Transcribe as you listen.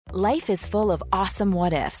Life is full of awesome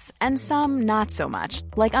what-ifs, and some not so much,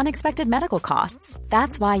 like unexpected medical costs.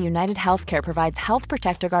 That's why United Healthcare provides Health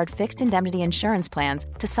Protector Guard fixed indemnity insurance plans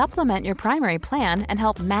to supplement your primary plan and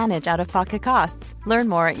help manage out-of-pocket costs. Learn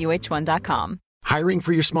more at uh1.com. Hiring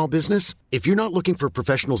for your small business? If you're not looking for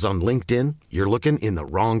professionals on LinkedIn, you're looking in the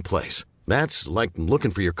wrong place. That's like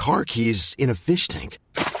looking for your car keys in a fish tank.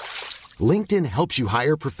 LinkedIn helps you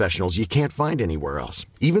hire professionals you can't find anywhere else,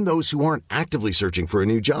 even those who aren't actively searching for a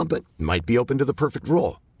new job but might be open to the perfect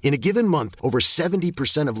role. In a given month, over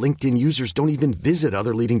 70% of LinkedIn users don't even visit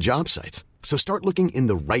other leading job sites. So start looking in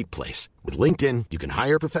the right place. With LinkedIn, you can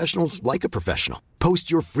hire professionals like a professional.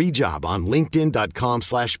 Post your free job on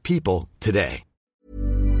linkedin.com/people today.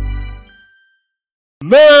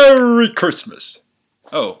 Merry Christmas.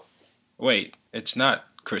 Oh, wait, it's not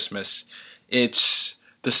Christmas. It's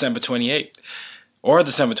December 28th or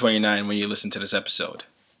December 29th when you listen to this episode.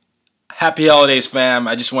 Happy holidays, fam.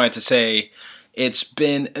 I just wanted to say it's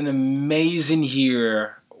been an amazing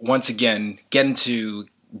year once again, getting to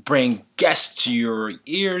bring guests to your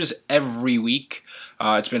ears every week.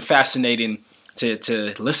 It's been fascinating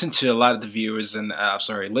to listen to a lot of the viewers and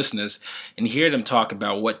listeners and hear them talk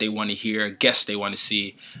about what they want to hear, guests they want to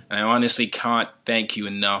see. And I honestly can't thank you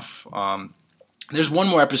enough. There's one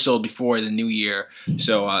more episode before the new year,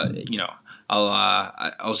 so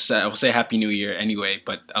I'll say Happy New Year anyway,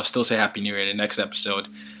 but I'll still say Happy New Year in the next episode.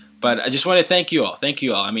 But I just want to thank you all. Thank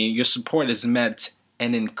you all. I mean, your support has meant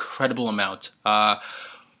an incredible amount.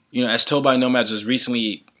 As Told by Nomads was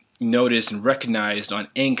recently noticed and recognized on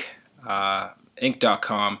Inc.com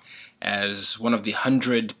as one of the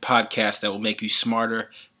 100 podcasts that will make you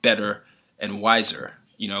smarter, better, and wiser.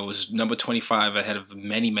 It was number 25 ahead of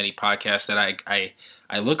many, many podcasts that I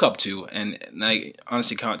look up to, and I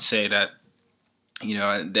honestly can't say that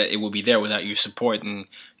that it will be there without your support and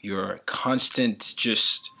your constant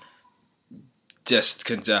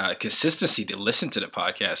consistency to listen to the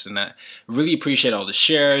podcast. And I really appreciate all the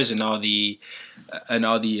shares and all the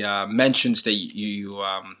mentions that you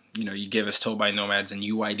give us, Told by Nomads and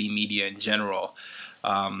UID Media in general.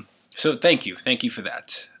 So thank you for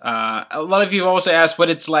that. A lot of you have also asked what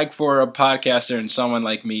it's like for a podcaster and someone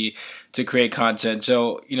like me to create content.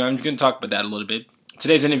 So, I'm going to talk about that a little bit.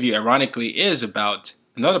 Today's interview, ironically, is about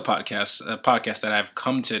another podcast, a podcast that I've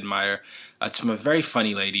come to admire. It's from a very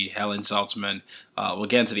funny lady, Helen Zaltzman. We'll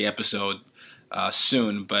get into the episode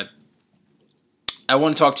soon, but I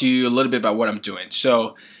want to talk to you a little bit about what I'm doing.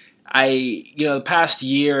 So the past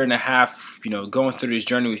year and a half, going through this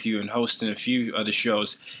journey with you and hosting a few other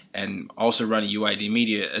shows and also running UID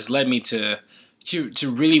Media has led me to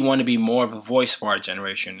really want to be more of a voice for our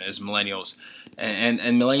generation as millennials and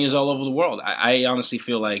millennials all over the world. I honestly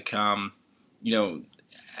feel like,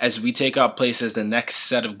 as we take our place as the next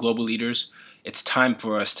set of global leaders, it's time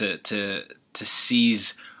for us to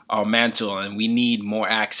seize our mantle, and we need more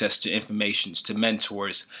access to information, to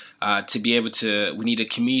mentors, to be able to. We need a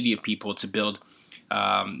community of people to build,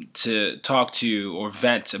 to talk to or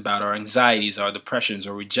vent about our anxieties, our depressions,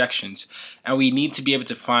 or rejections, and we need to be able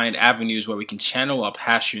to find avenues where we can channel our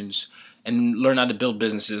passions and learn how to build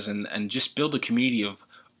businesses and just build a community of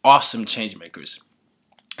awesome change makers.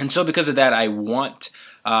 And so, because of that, I'm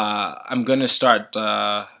going to start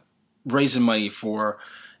raising money for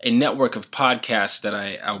a network of podcasts that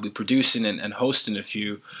I'll be producing and hosting a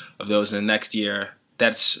few of those in the next year.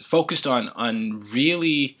 That's focused on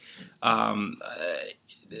really helping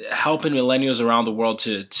millennials around the world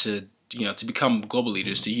to become global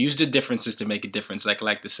leaders, to use the differences to make a difference. Like I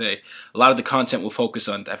like to say, a lot of the content will focus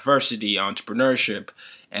on diversity, entrepreneurship,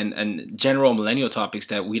 and general millennial topics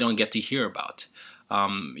that we don't get to hear about.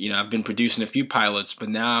 I've been producing a few pilots, but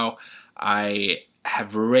now I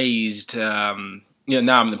have raised.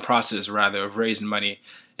 Now I'm in the process, rather, of raising money.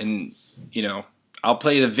 And, I'll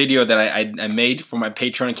play the video that I made for my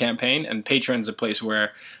Patreon campaign. And Patreon is a place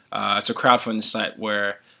where it's a crowdfunding site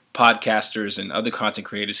where podcasters and other content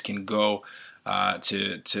creators can go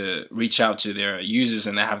to reach out to their users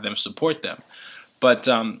and have them support them. But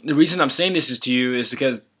the reason I'm saying this to you is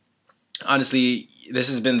because, honestly, this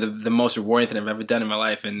has been the most rewarding thing I've ever done in my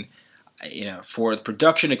life. And for the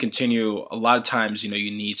production to continue, a lot of times, you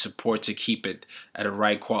need support to keep it at a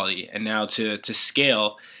right quality. And now to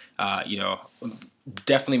scale,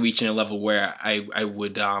 definitely reaching a level where I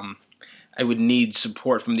would need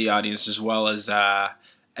support from the audience as well as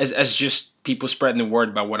just people spreading the word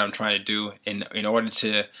about what I'm trying to do in order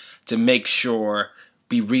to make sure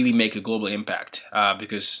we really make a global impact.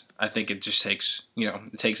 Because I think it just takes,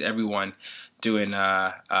 it takes everyone doing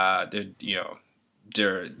their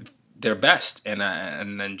best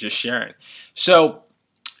and then just sharing. So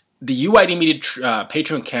the UID Media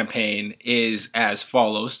Patreon campaign is as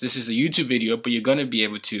follows. This is a YouTube video, but you're going to be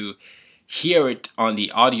able to hear it on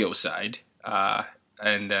the audio side.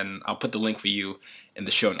 And then I'll put the link for you in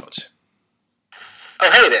the show notes.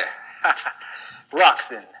 Oh, hey there.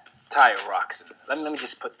 Roxon. Tayo Roxon. Let me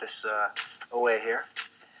just put this away here.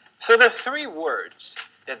 So there are 3 words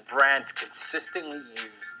that brands consistently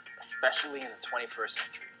use, especially in the 21st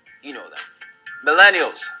century. You know them.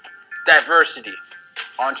 Millennials, diversity,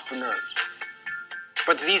 entrepreneurs.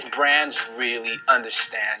 But do these brands really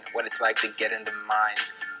understand what it's like to get in the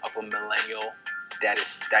minds of a millennial that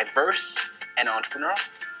is diverse and entrepreneurial?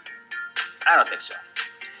 I don't think so.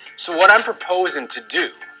 So what I'm proposing to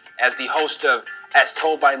do as the host of As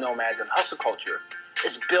Told by Nomads and Hustle Culture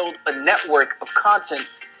is build a network of content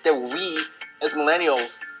that we as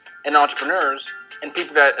millennials and entrepreneurs and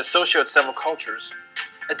people that associate several cultures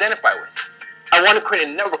identify with. I want to create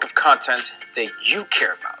a network of content that you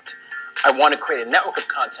care about. I want to create a network of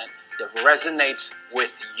content that resonates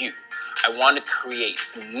with you. I want to create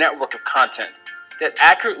a network of content that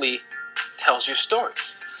accurately tells your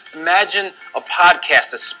stories. Imagine a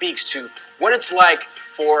podcast that speaks to what it's like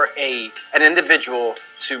for an individual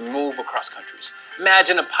to move across countries.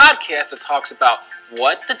 Imagine a podcast that talks about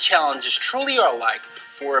what the challenges truly are like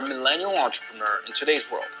for a millennial entrepreneur in today's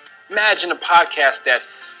world. Imagine a podcast that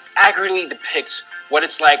accurately depicts what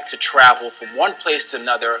it's like to travel from one place to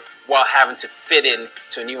another while having to fit in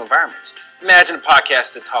to a new environment. Imagine a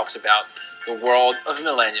podcast that talks about the world of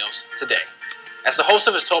millennials today. As the host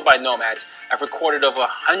of As Told by Nomads, I've recorded over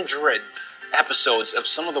 100 episodes of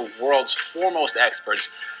some of the world's foremost experts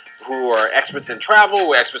who are experts in travel,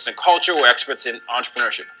 who are experts in culture, who are experts in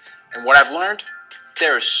entrepreneurship. And what I've learned,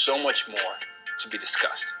 there is so much more to be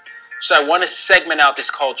discussed. So I want to segment out these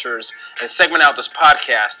cultures and segment out this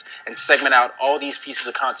podcast and segment out all these pieces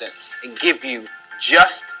of content and give you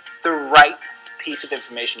just the right piece of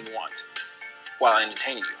information you want while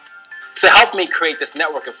entertaining you. So help me create this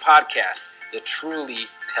network of podcasts that truly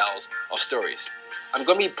tells our stories. I'm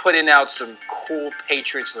going to be putting out some cool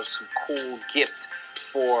patrons or some cool gifts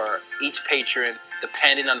for each patron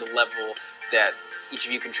depending on the level that each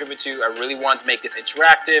of you contribute to. I really want to make this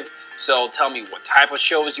interactive. So tell me what type of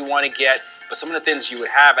shows you want to get. But some of the things you would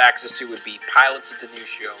have access to would be pilots of the new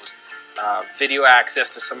shows, video access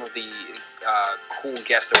to some of the cool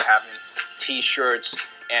guests that we're having, t-shirts,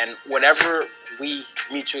 and whatever we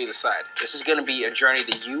mutually decide. This is going to be a journey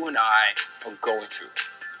that you and I are going through.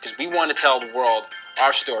 Because we want to tell the world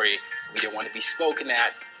our story. We don't want to be spoken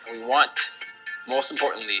at. And we want, most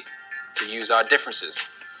importantly, to use our differences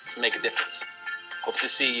to make a difference. Hope to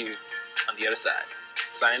see you on the other side.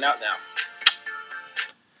 Signing out now.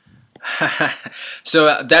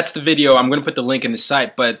 So that's the video. I'm going to put the link in the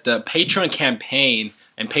site. But the Patreon campaign,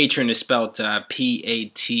 and Patreon is spelled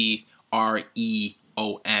Patreon.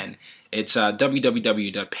 It's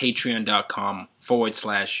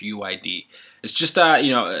www.patreon.com/UID. It's just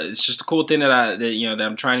it's just a cool thing that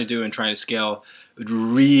I'm trying to do and trying to scale. Would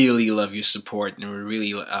really love your support and would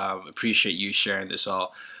really appreciate you sharing this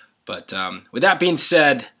all. But with that being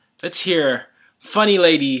said, let's hear funny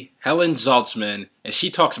lady Helen Zaltzman as she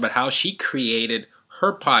talks about how she created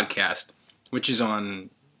her podcast, which is on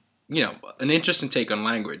an interesting take on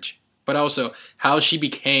language, but also how she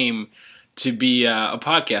became to be a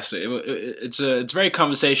podcaster. It's very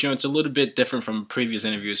conversational. It's a little bit different from previous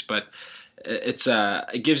interviews, but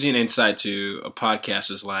it gives you an insight to a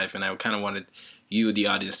podcaster's life, and I kind of wanted you, the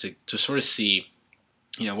audience, to sort of see,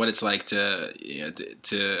 what it's like to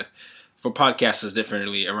for podcasters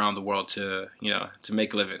differently around the world to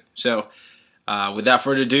make a living. So, without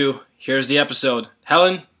further ado, here's the episode.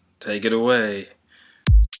 Helen, take it away.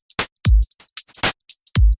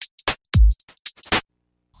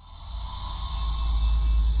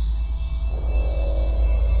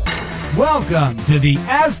 Welcome to the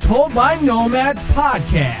As Told by Nomads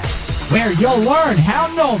podcast, where you'll learn how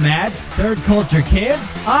nomads, third culture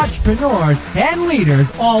kids, entrepreneurs, and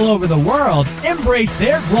leaders all over the world embrace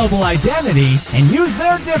their global identity and use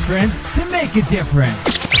their difference to make a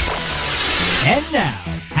difference. And now,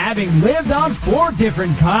 having lived on 4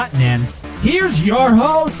 different continents, here's your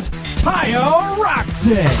host, Tayo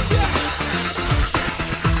Roxon.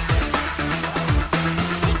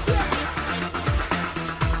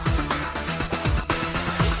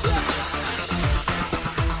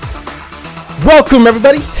 Welcome,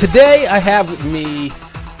 everybody. Today I have with me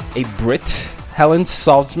a Brit, Helen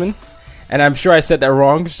Zaltzman, and I'm sure I said that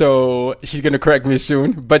wrong, so she's going to correct me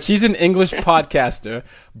soon. But she's an English podcaster,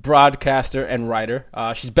 broadcaster, and writer.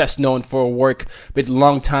 She's best known for work with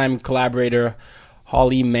longtime collaborator,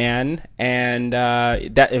 Holly Mann, and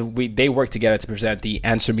they work together to present the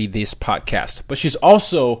Answer Me This podcast. But she's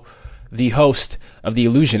also the host of The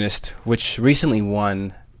Illusionist, which recently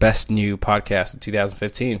won Best New Podcast in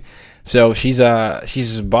 2015. So she's a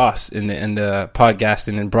boss in the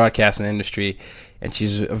podcasting and broadcasting industry, and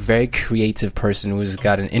she's a very creative person who's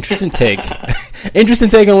got an interesting take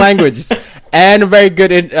on language, and a very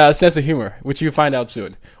good sense of humor, which you'll find out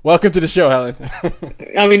soon. Welcome to the show, Helen.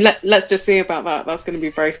 I mean, let's just see about that. That's going to be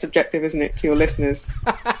very subjective, isn't it, to your listeners?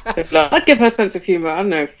 I'd give her sense of humor, I don't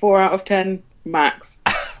know, 4 out of 10 max.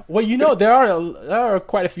 Well, there are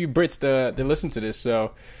quite a few Brits that listen to this,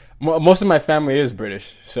 so most of my family is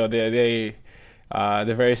British, so they're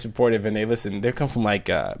very supportive, and they listen. They come from like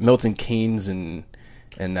Milton Keynes and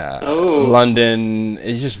London.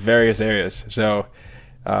 It's just various areas. So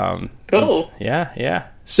cool. Yeah.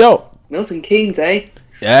 So Milton Keynes, eh?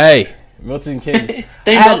 Hey, Milton Keynes. Named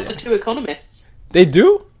after 2 economists. They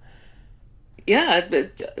do? Yeah.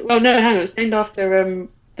 Well, no, hang on. It's named after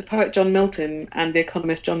the poet John Milton and the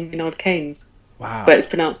economist John Maynard Keynes. Wow. But it's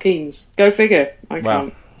pronounced Keynes. Go figure. I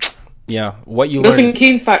can't. Yeah, what you Milton learned.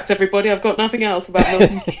 Keynes facts, everybody. I've got nothing else about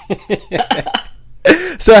Milton Keynes.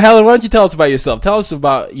 So, Helen, why don't you tell us about yourself? Tell us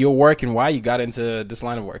about your work and why you got into this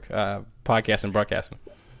line of work, podcasting and broadcasting.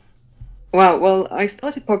 Well, I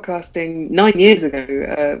started podcasting 9 years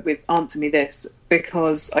ago with Answer Me This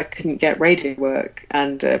because I couldn't get radio work,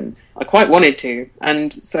 and I quite wanted to.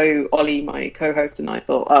 And so Ollie, my co-host, and I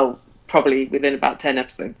thought, probably within about 10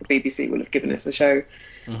 episodes, the BBC will have given us a show.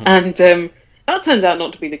 Mm-hmm. And that turned out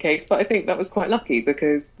not to be the case, but I think that was quite lucky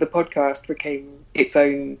because the podcast became its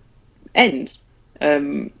own end.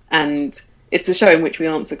 And it's a show in which we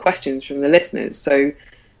answer questions from the listeners. So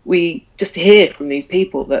we just hear from these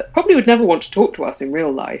people that probably would never want to talk to us in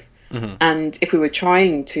real life. Mm-hmm. And if we were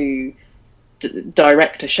trying to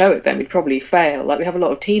direct a show at them, we'd probably fail. Like, we have a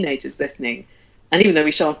lot of teenagers listening. And even though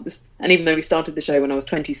we started the show when I was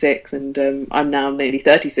 26 and I'm now nearly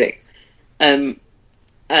 36,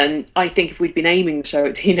 and I think if we'd been aiming the show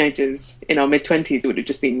at teenagers in our mid-20s, it would have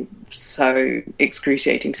just been so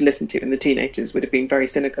excruciating to listen to, and the teenagers would have been very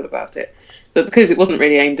cynical about it. But because it wasn't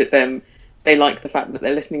really aimed at them, they like the fact that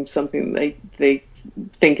they're listening to something that they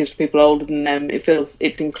think is for people older than them. It feels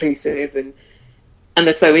it's inclusive, and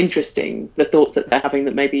they're so interesting, the thoughts that they're having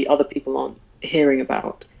that maybe other people aren't hearing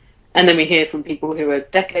about. And then we hear from people who are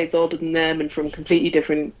decades older than them and from completely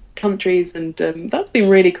different countries, and that's been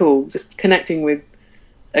really cool, just connecting with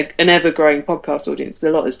an ever-growing podcast audience. A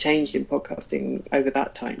lot has changed in podcasting over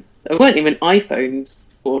that time. There weren't even iPhones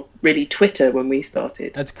or really Twitter when we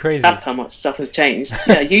started. That's crazy. That's how much stuff has changed.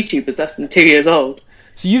 Yeah, YouTube is less than 2 years old.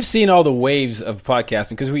 So you've seen all the waves of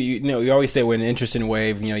podcasting, because we always say we're in an interesting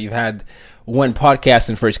wave. You've had when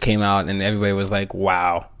podcasting first came out, and everybody was like,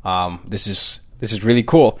 "Wow, this is really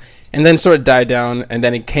cool." And then sort of died down, and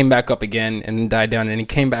then it came back up again, and then died down, and it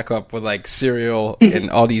came back up with like Serial and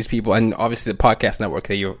all these people, and obviously the podcast network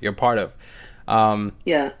that you're part of.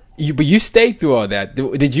 Yeah. But you stayed through all that.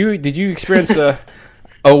 Did you experience a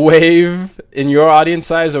wave in your audience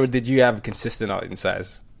size, or did you have a consistent audience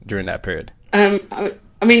size during that period? I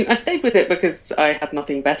mean, I stayed with it because I had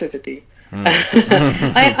nothing better to do.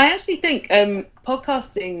 I actually think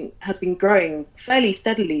podcasting has been growing fairly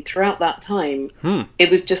steadily throughout that time.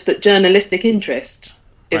 It was just that journalistic interest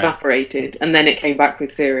evaporated, and then it came back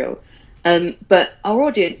with Serial. But our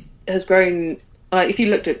audience has grown. If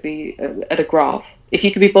you looked at a graph, if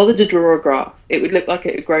you could be bothered to draw a graph, it would look like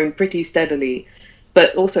it had grown pretty steadily.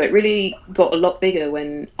 But also, it really got a lot bigger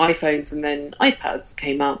when iPhones and then iPads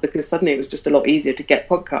came out, because suddenly it was just a lot easier to get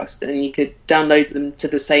podcasts, and you could download them to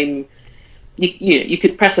the same. You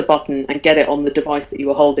could press a button and get it on the device that you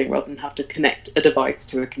were holding, rather than have to connect a device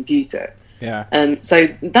to a computer. Yeah. So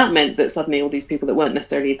that meant that suddenly all these people that weren't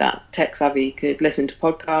necessarily that tech savvy could listen to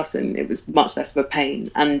podcasts, and it was much less of a pain.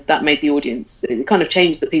 And that made the audience. It kind of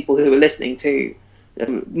changed the people who were listening to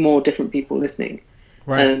more different people listening.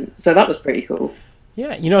 Right. So that was pretty cool.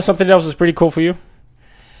 Yeah. Something else was pretty cool for you?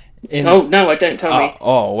 Oh no! I don't tell me.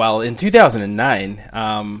 Oh well, in 2009,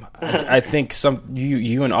 I think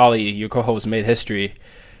you and Ollie, your co-host, made history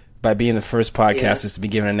by being the first podcasters to be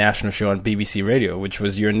given a national show on BBC Radio, which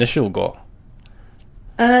was your initial goal.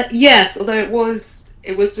 Yes, although it was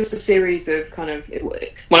just a series of kind of.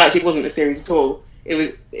 Actually, it wasn't a series at all.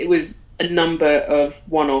 It was a number of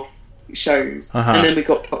one-off shows, and then we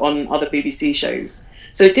got put on other BBC shows.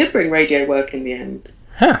 So it did bring radio work in the end.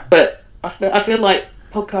 Huh. But I feel like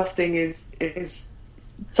podcasting is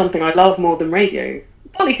something I love more than radio,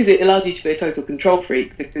 partly because it allows you to be a total control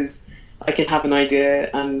freak, because I can have an idea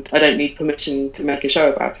and I don't need permission to make a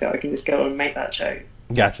show about it. I can just go and make that show.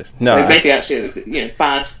 Gotcha. No, so maybe actually it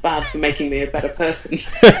was bad for making me a better person.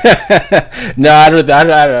 No, I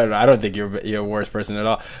don't think you're a worse person at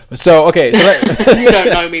all. So okay, so you don't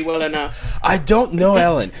know me well enough. I don't know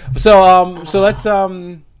Ellen. So let's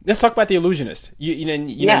talk about The Illusionist.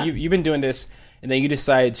 You've been doing this, and then you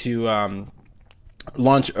decided to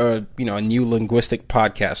launch a new linguistic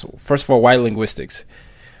podcast. First of all, why linguistics?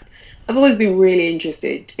 I've always been really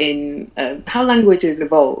interested in how languages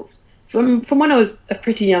evolve. From when I was a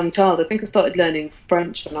pretty young child, I think I started learning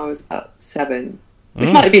French when I was about 7,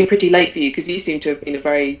 which might have been pretty late for you because you seem to have been a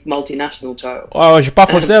very multinational child. Oh, je parle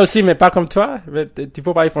français aussi, mais pas comme toi. Tu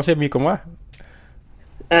peux parler français mieux que moi.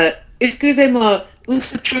 Excusez-moi, où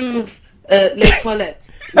se trouvent les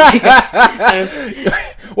toilettes?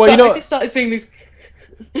 Well, I just started seeing these.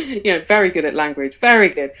 Very good at language, very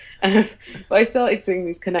good. But I started seeing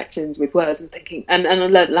these connections with words and thinking, and I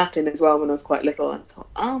learnt Latin as well when I was quite little. And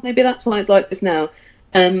thought, maybe that's why it's like this now.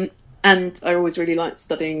 And I always really liked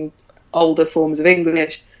studying older forms of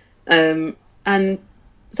English. And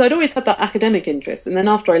so I'd always had that academic interest. And then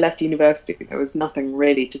after I left university, there was nothing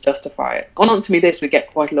really to justify it. On Answer Me This, we get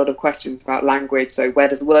quite a lot of questions about language. So where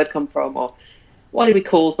does the word come from? Or why do we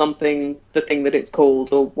call something the thing that it's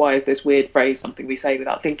called? Or why is this weird phrase something we say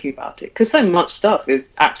without thinking about it? Because so much stuff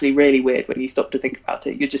is actually really weird when you stop to think about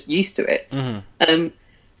it. You're just used to it. Mm-hmm.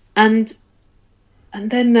 And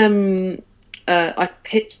then I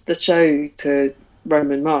pitched the show to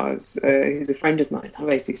Roman Mars, who's a friend of mine. I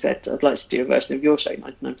basically said, I'd like to do a version of your show,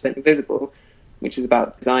 99% Invisible, which is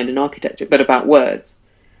about design and architecture, but about words.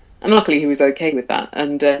 And luckily he was okay with that.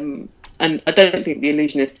 And I don't think The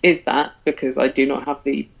Illusionist is that, because I do not have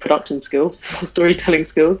the production skills or storytelling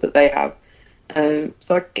skills that they have.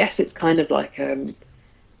 So I guess it's kind of like an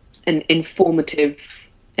informative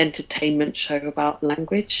entertainment show about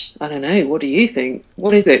language. I don't know. What do you think?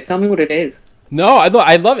 What is it? Tell me what it is. No,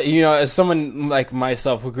 I love it. As someone like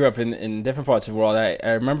myself who grew up in different parts of the world, I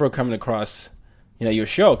remember coming across, your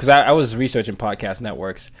show, because I was researching podcast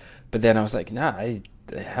networks, but then I was like,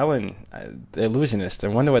 Helen, The Illusionist. I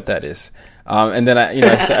wonder what that is. And then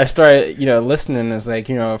I started, listening. And it's like,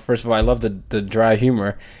 first of all, I love the dry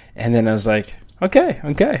humor, and then I was like, okay,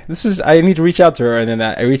 I need to reach out to her. And then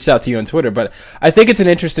I reached out to you on Twitter. But I think it's an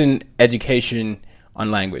interesting education on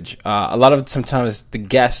language. A lot of sometimes the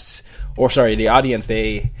guests, the audience,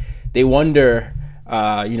 they wonder,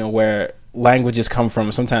 where languages come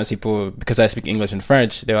from. Sometimes people, because I speak English and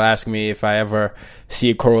French, they'll ask me if I ever see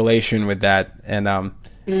a correlation with that. And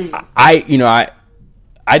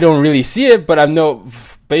I don't really see it, but I know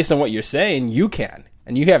based on what you're saying, you can,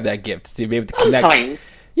 and you have that gift to be able to connect.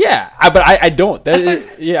 Sometimes. Yeah, but I don't.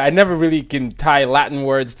 I never really can tie Latin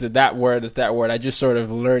words to that word. I just sort of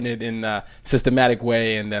learn it in a systematic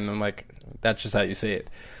way, and then I'm like, that's just how you say it.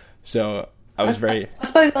 So I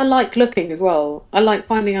suppose I like looking as well. I like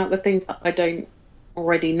finding out the things that I don't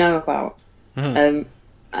already know about. Mm-hmm.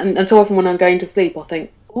 And so often when I'm going to sleep, I'll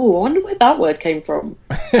think, I wonder where that word came from.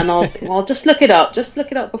 And I'll think, well, just look it up. Just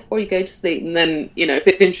look it up before you go to sleep. And then, if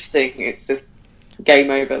it's interesting, it's just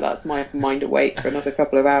game over. That's my mind awake for another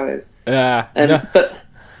couple of hours. No.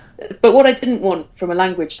 But what I didn't want from a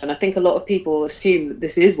language, and I think a lot of people assume that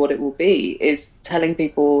this is what it will be, is telling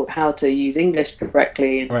people how to use English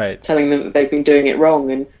correctly and telling them that they've been doing it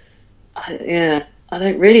wrong. And I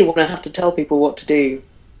don't really want to have to tell people what to do,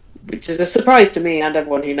 which is a surprise to me and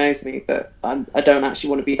everyone who knows me, that I don't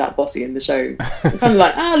actually want to be that bossy in the show. I'm kind of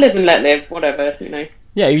like, live and let live, whatever,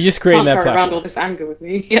 Yeah, you just creating that platform. Around all this anger with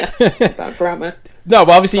me, about grammar. No,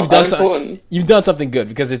 but obviously you've done something good,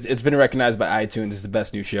 because it's been recognized by iTunes as the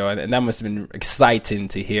best new show, and that must have been exciting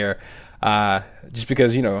to hear. Just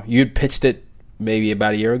because you'd pitched it maybe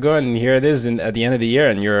about a year ago, and here it is at the end of the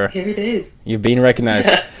year, and here it is. You're being recognized.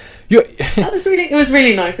 Yeah. It was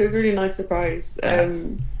really nice. It was a really nice surprise.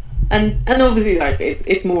 And obviously,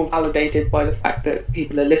 it's more validated by the fact that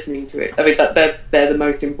people are listening to it. I mean, that they're the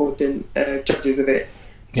most important judges of it.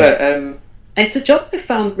 Yeah. But it's a job I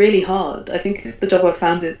found really hard. I think it's the job I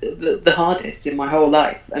found the hardest in my whole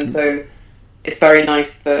life, and so it's very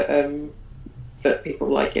nice that people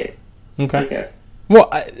like it. Okay. I guess. Well,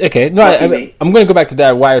 okay. No, I'm going to go back to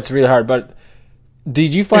that. Why it's really hard. But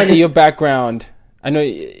did you find that your background? I know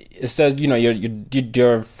it says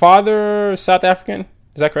your father South African.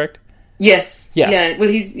 Is that correct? Yes. Yeah. Well,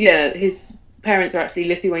 his parents are actually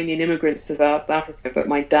Lithuanian immigrants to South Africa, but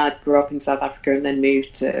my dad grew up in South Africa and then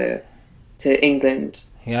moved to England.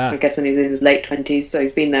 Yeah. I guess when he was in his late 20s, so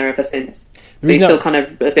he's been there ever since. But he's still kind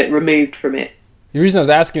of a bit removed from it. The reason I was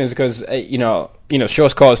asking is because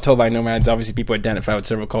shows called Told by Nomads. Obviously, people identify with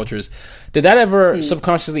several cultures. Did that ever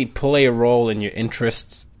subconsciously play a role in your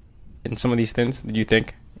interests in some of these things? Did you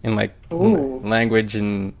think in like Ooh. language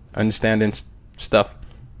and understanding stuff?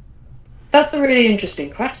 That's a really interesting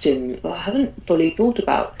question that I haven't fully thought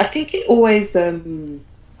about. I think it always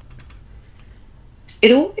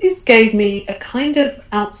gave me a kind of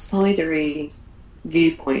outsidery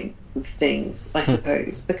viewpoint of things, I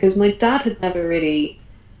suppose, because my dad had never really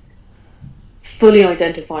fully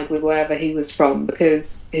identified with wherever he was from,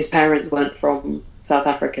 because his parents weren't from South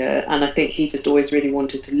Africa, and I think he just always really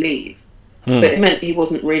wanted to leave. But it meant he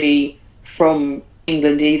wasn't really from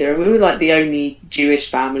England either. We were like the only Jewish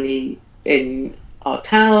family in our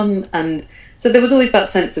town, and so there was always that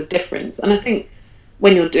sense of difference. And I think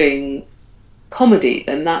when you're doing comedy,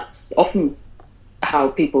 then that's often how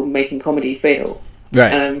people making comedy feel.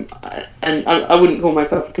 Right. And I wouldn't call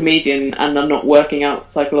myself a comedian, and I'm not working out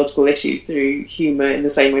psychological issues through humour in the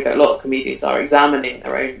same way that a lot of comedians are, examining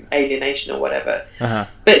their own alienation or whatever. But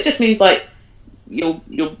it just means like you're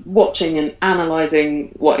watching and analysing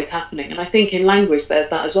what is happening. And I think in language there's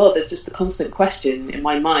that as well. There's just the constant question in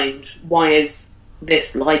my mind: why is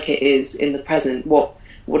this like it is in the present? What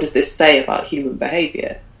does this say about human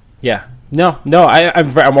behaviour? Yeah. No.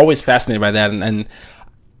 I'm always fascinated by that, and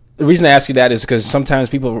the reason I ask you that is because sometimes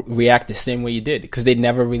people react the same way you did, because they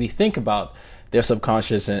never really think about their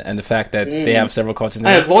subconscious and the fact that they have several cultures.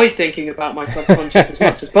 I avoid thinking about my subconscious as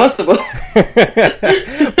much as possible.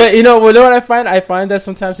 But you know what I find? I find that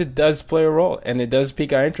sometimes it does play a role, and it does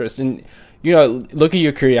pique our interest. And you know, look at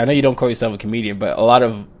your career. I know you don't call yourself a comedian, but a lot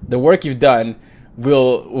of the work you've done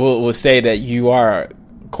will say that you are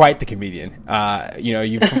quite the comedian. You know,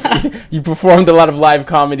 you performed a lot of live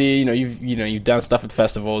comedy. You've done stuff at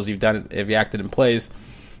festivals. You've acted in plays,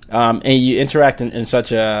 and you interact in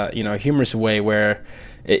such a humorous way where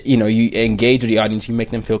you engage with the audience. You make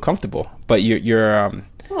them feel comfortable. But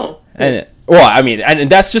and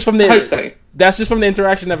that's just from the I hope so. That's just from the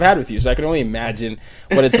interaction I've had with you. So I can only imagine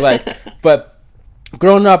what it's like. But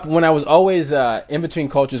growing up, when I was always in between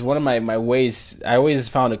cultures, one of my ways, I always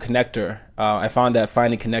found a connector. I found that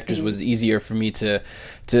finding connectors was easier for me to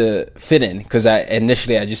fit in, because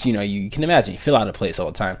initially I just, you can imagine, you feel out of place all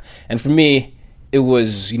the time. And for me, it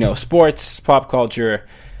was, sports, pop culture,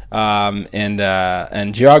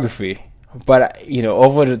 and geography. But,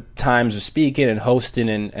 over the times of speaking and hosting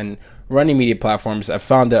and running media platforms, I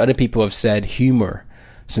found that other people have said humor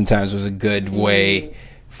sometimes was a good way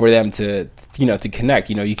for them to connect.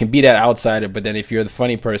 You can be that outsider, but then if you're the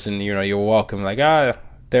funny person, you're welcome. Like,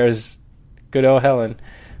 there's good old Helen.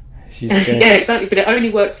 She's good. Yeah, exactly. But it only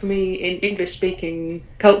works for me in English-speaking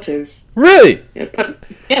cultures. Really?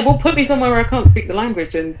 Put me somewhere where I can't speak the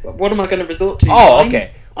language, and what am I going to resort to? Oh, Mime?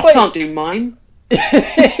 okay. I can't do mime.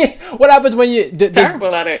 What happens when you...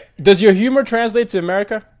 Terrible at it. Does your humor translate to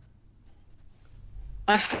America?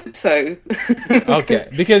 I hope so. Okay,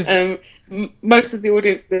 because... most of the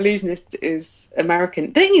audience, The Illusionist, is American.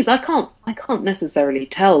 The thing is, I can't necessarily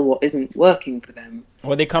tell what isn't working for them.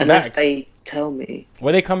 Well, they come unless back. they tell me.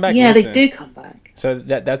 Well, they come back. Yeah, listen. they do come back. So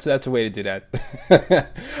that's a way to do that.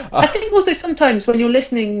 I think also sometimes when you're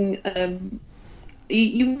listening,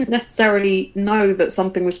 you wouldn't necessarily know that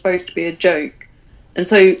something was supposed to be a joke. And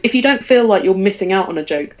so if you don't feel like you're missing out on a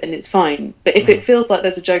joke, then it's fine. But if it feels like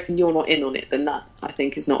there's a joke and you're not in on it, then that, I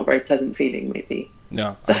think, is not a very pleasant feeling, maybe.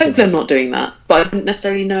 No. So hopefully I'm not doing that. But I didn't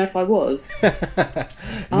necessarily know if I was.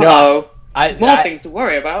 No. More things to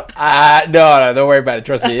worry about. No, don't worry about it.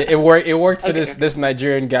 Trust me. It worked for this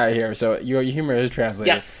Nigerian guy here. So your humor is translated.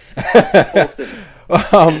 Yes.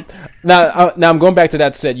 Awesome. Now I'm going back to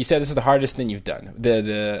that set. You said this is the hardest thing you've done.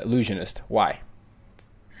 The Illusionist. Why?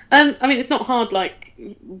 I mean, it's not hard, like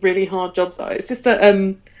really hard jobs are. It's just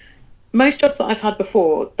that most jobs that I've had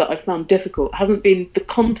before that I've found difficult hasn't been the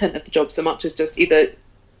content of the job so much as just either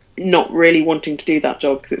not really wanting to do that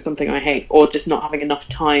job because it's something I hate, or just not having enough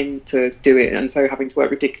time to do it and so having to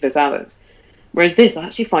work ridiculous hours. Whereas this I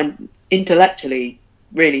actually find intellectually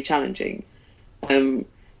really challenging. And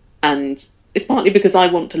it's partly because I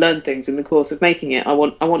want to learn things in the course of making it. I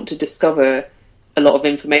want to discover a lot of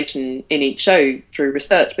information in each show through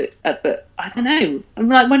research, but I don't know. I'm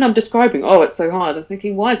like, when I'm describing, it's so hard, I'm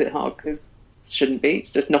thinking, why is it hard? Because it shouldn't be.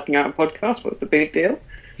 It's just knocking out a podcast. What's the big deal?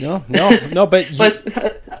 No. But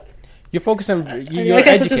you're focusing. I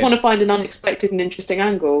guess I just want to find an unexpected and interesting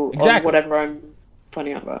angle on whatever I'm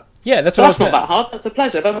finding out about. Yeah, that's not that hard. That's a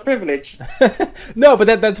pleasure. That's a privilege. No,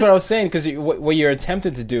 but that's what I was saying, because what you're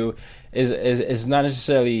attempting to do is not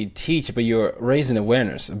necessarily teach, but you're raising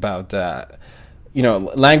awareness about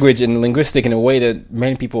language and linguistic in a way that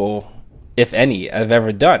many people, if any, have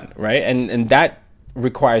ever done, right? And that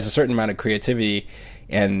requires a certain amount of creativity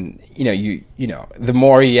and the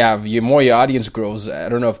more you have, the more your audience grows. I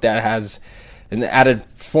don't know if that has an added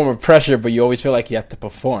form of pressure, but you always feel like you have to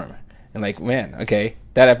perform. And like, man, okay,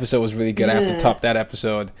 that episode was really good. I have to top that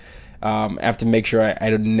episode. I have to make sure I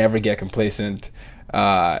don't never get complacent.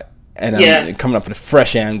 And I'm coming up with a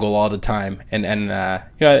fresh angle all the time. And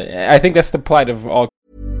I think that's the plight of all.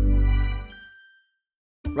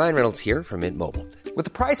 Ryan Reynolds here from Mint Mobile. With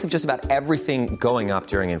the price of just about everything going up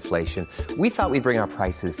during inflation, we thought we'd bring our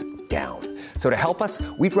prices down. So to help us,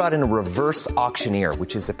 we brought in a reverse auctioneer,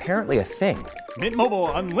 which is apparently a thing. Mint Mobile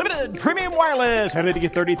Unlimited Premium Wireless. How to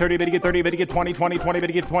get 30, 30, bit to get 30, bit to get 20, 20, 20, bit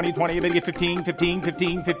to get 20, 20, bit to get 15, 15,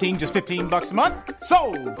 15, 15, just $15 a month?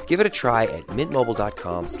 Sold! Give it a try at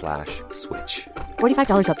mintmobile.com/switch.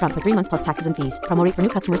 $45 up front for 3 months plus taxes and fees. Promo rate for new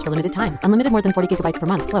customers for limited time. Unlimited more than 40 gigabytes per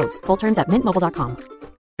month. Slows full terms at mintmobile.com.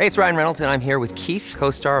 Hey, it's Ryan Reynolds, and I'm here with Keith,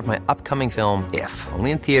 co-star of my upcoming film, If, only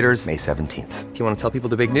in theaters May 17th. Do you want to tell people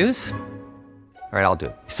the big news? All right, I'll do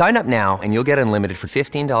it. Sign up now and you'll get unlimited for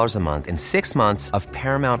 $15 a month and 6 months of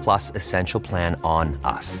Paramount Plus Essential Plan on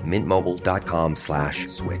us.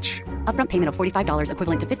 mintmobile.com/switch. Upfront payment of $45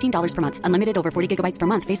 equivalent to $15 per month. Unlimited over 40 gigabytes per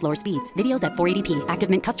month. Face lower speeds. Videos at 480p. Active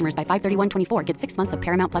Mint customers by 531.24 get 6 months of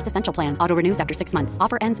Paramount Plus Essential Plan. Auto renews after 6 months.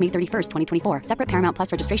 Offer ends May 31st, 2024. Separate Paramount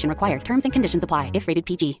Plus registration required. Terms and conditions apply if rated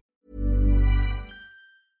PG.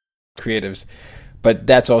 Creatives. But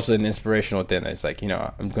that's also an inspirational thing. It's like,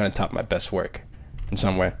 I'm going to top my best work in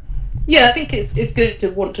some way. Yeah, I think it's good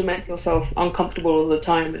to want to make yourself uncomfortable all the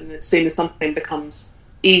time, and as soon as something becomes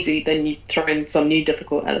easy, then you throw in some new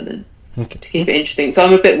difficult element to keep it interesting. So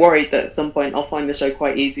I'm a bit worried that at some point I'll find the show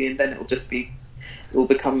quite easy, and then it will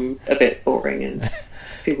become a bit boring, and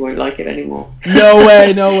people won't like it anymore. No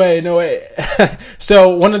way. So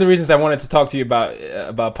one of the reasons I wanted to talk to you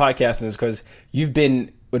about podcasting is because you've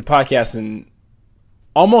been with podcasting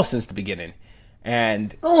almost since the beginning.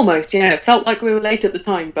 And almost, yeah. It felt like we were late at the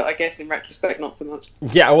time, but I guess in retrospect, not so much.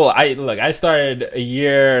 Yeah, well, I started a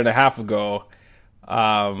year and a half ago,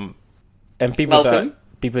 and people Welcome.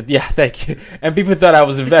 Thank you. And people thought I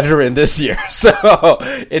was a veteran this year, so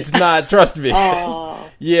it's not. Trust me. Yeah,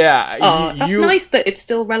 that's nice that it's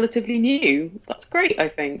still relatively new. That's great. I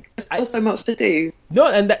think there's still so much to do. No,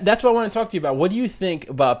 and that's what I want to talk to you about. What do you think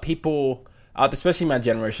about people, especially my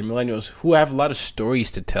generation, millennials, who have a lot of stories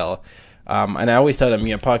to tell? And I always tell them,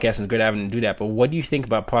 podcasting is a good avenue to do that. But what do you think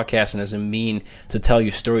about podcasting as a mean to tell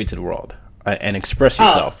your story to the world and express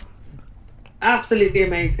yourself? Absolutely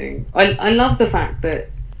amazing. I love the fact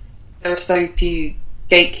that there are so few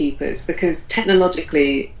gatekeepers, because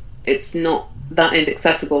technologically it's not that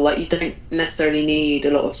inaccessible. Like, you don't necessarily need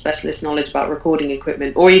a lot of specialist knowledge about recording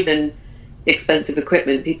equipment or even expensive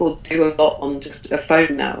equipment. People do a lot on just a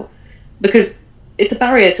phone now, because it's a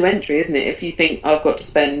barrier to entry, isn't it? If you think, I've got to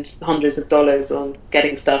spend hundreds of dollars on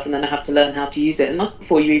getting stuff and then I have to learn how to use it, and that's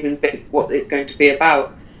before you even think what it's going to be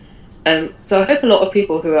about. So I hope a lot of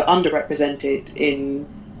people who are underrepresented in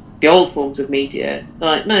the old forms of media are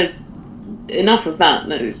like, no, enough of that.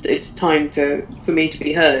 No, it's time for me to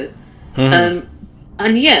be heard. And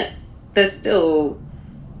yet there's still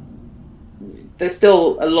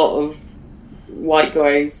a lot of white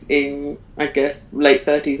guys in, I guess, late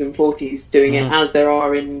 30s and 40s doing it, as there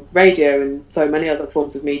are in radio and so many other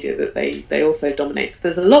forms of media that they also dominate. So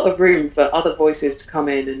there's a lot of room for other voices to come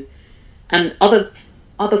in and other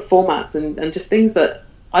formats and just things that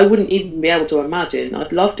I wouldn't even be able to imagine.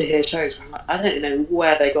 I'd love to hear shows where I'm like, I don't know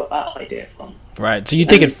where they got that idea from. Right. So you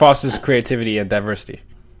think it fosters creativity and diversity?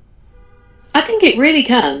 I think it really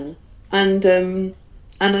can, and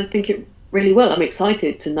I think it really will. I'm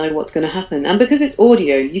excited to know what's going to happen, and because it's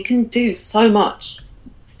audio, you can do so much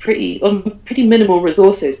pretty minimal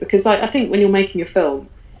resources. Because I think when you're making a film,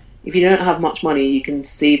 if you don't have much money, you can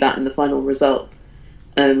see that in the final result,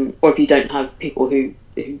 or if you don't have people who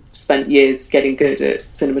spent years getting good at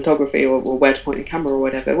cinematography or where to point a camera or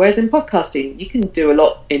whatever. Whereas in podcasting, you can do a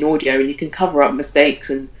lot in audio, and you can cover up mistakes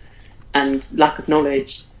and lack of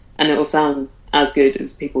knowledge, and it will sound as good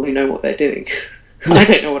as people who know what they're doing. I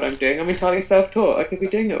don't know what I'm doing. I'm entirely self-taught. I could be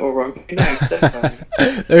doing it all wrong. Who knows? Don't tell me.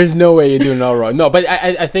 There's no way you're doing it all wrong. No, but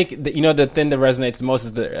I think that, the thing that resonates the most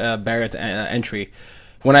is the barrier to entry.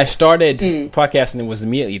 When I started podcasting, it was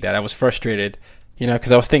immediately that I was frustrated,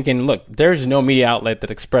 because I was thinking, look, there's no media outlet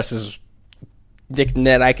that expresses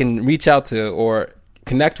that I can reach out to or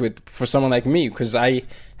connect with for someone like me, because I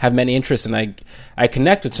have many interests and I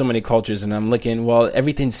connect with so many cultures, and I'm looking, well,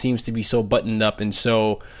 everything seems to be so buttoned up and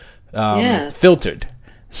so filtered.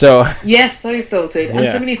 So so filtered, and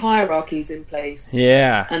so many hierarchies in place.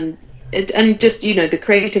 Yeah, and just the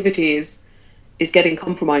creativity is is getting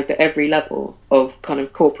compromised at every level of kind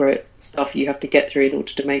of corporate stuff you have to get through in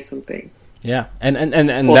order to make something. Yeah, and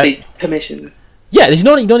or that, the permission. Yeah, you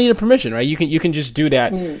don't need a permission, right? You can just do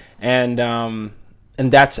that, and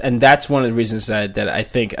that's one of the reasons that I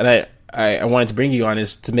think, and I wanted to bring you on,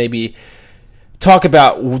 is to maybe talk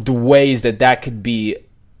about the ways that could be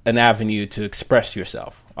an avenue to express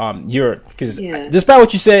yourself. Because despite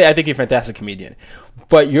what you say, I think you're a fantastic comedian,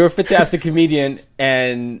 but you're a fantastic comedian,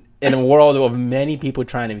 and in a world of many people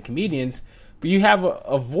trying to be comedians, but you have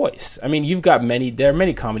a voice. I mean, there are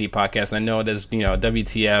many comedy podcasts. I know there's,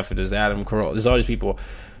 WTF, there's Adam Carolla, there's all these people.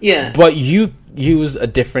 Yeah. But you use a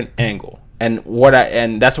different angle. And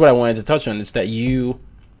that's what I wanted to touch on, is that you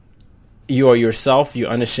are yourself,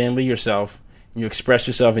 you're unashamedly yourself, you express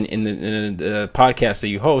yourself in the podcast that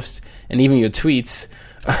you host, and even your tweets.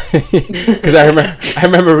 Because I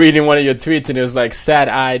remember reading one of your tweets, and it was like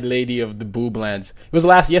sad-eyed lady of the booblands. It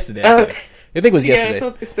was yesterday. I think it was yesterday. Yeah,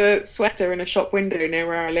 I saw this sweater in a shop window near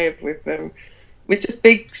where I live with just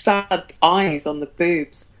big sad eyes on the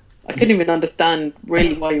boobs. I couldn't even understand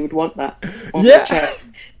really why you would want that on your chest.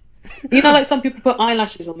 Like some people put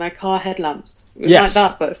eyelashes on their car headlamps. It was like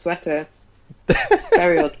that, but a sweater.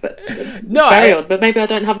 Very odd, but odd. But maybe I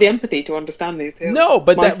don't have the empathy to understand the appeal. No,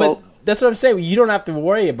 but that's what I'm saying. You don't have to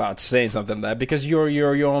worry about saying something like that, because you're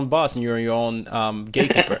your own boss and you're your own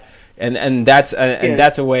gatekeeper, and that's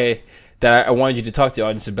a way that I wanted you to talk to the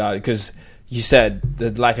audience about, because you said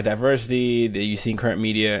the lack of diversity that you see in current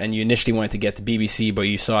media, and you initially wanted to get to BBC, but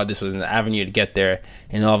you saw this was an avenue to get there,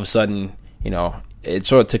 and all of a sudden, it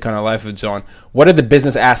sort of took on a life of its own. What are the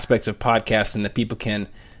business aspects of podcasting that people can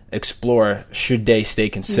explore should they stay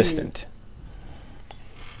consistent?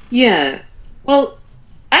 Yeah. Well,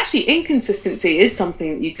 actually, inconsistency is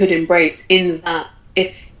something that you could embrace, in that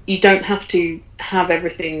if you don't have to have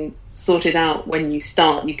everything sorted out when you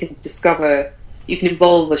start, you can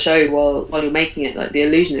evolve a show while you're making it. Like The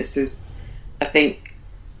Illusionist has, I think,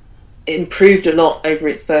 improved a lot over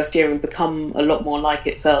its first year and become a lot more like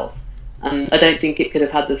itself. And I don't think it could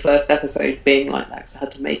have had the first episode being like that, because I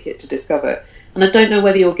had to make it to Discover. And I don't know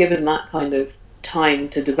whether you're given that kind of time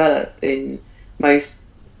to develop in most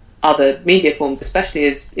other media forms, especially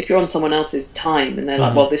as if you're on someone else's time and they're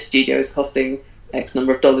like, well, this studio is costing X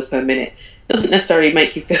number of dollars per minute. It doesn't necessarily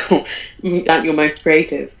make you feel at your most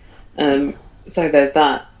creative. So there's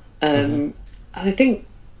that. And I think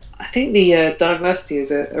the diversity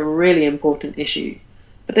is a really important issue.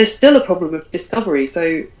 But there's still a problem of discovery.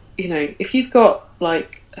 So, if you've got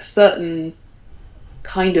like a certain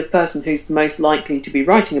kind of person who's the most likely to be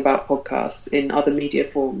writing about podcasts in other media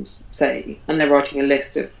forms, say, and they're writing a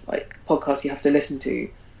list of like podcasts you have to listen to,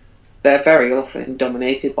 they're very often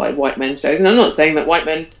dominated by white men's shows. And I'm not saying that white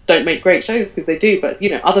men don't make great shows, because they do, but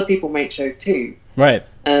other people make shows too. Right.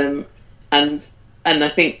 And I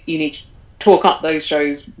think you need to talk up those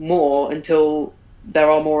shows more until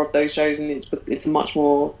there are more of those shows, and it's a much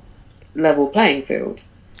more level playing field.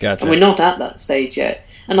 Gotcha. And we're not at that stage yet.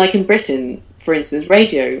 And like in Britain, for instance,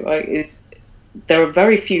 radio there are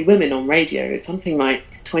very few women on radio. It's something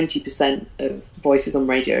like 20% of voices on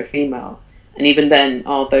radio are female. And even then,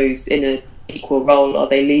 are those in an equal role? Are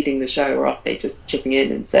they leading the show, or are they just chipping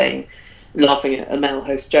in and laughing at a male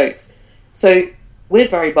host jokes? So we're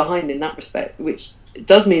very behind in that respect, which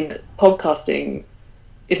does mean that podcasting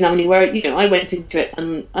is now anywhere. I went into it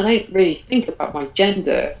and I don't really think about my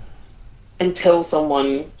gender until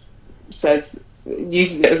someone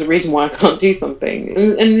uses it as a reason why I can't do something.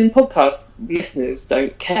 And podcast listeners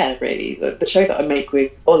don't care, really. The show that I make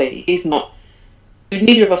with Ollie,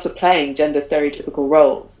 neither of us are playing gender stereotypical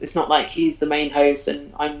roles. It's not like he's the main host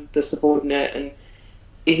and I'm the subordinate, and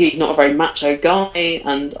he's not a very macho guy,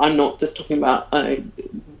 and I'm not just talking about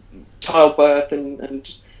childbirth and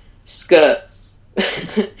just skirts.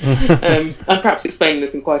 I'm perhaps explaining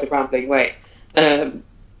this in quite a rambling way.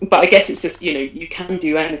 But I guess it's just, you can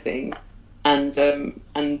do anything, and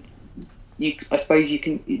I suppose you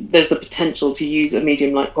can. There's the potential to use a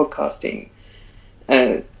medium like podcasting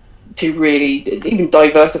to really even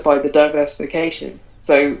diversify the diversification.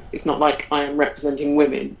 So it's not like I am representing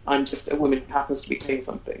women. I'm just a woman who happens to be doing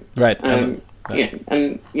something. Right.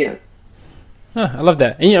 Yeah. I love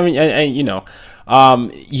that.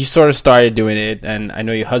 And you sort of started doing it, and I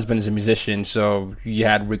know your husband is a musician, so you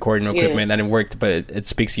had recording equipment and it worked, but it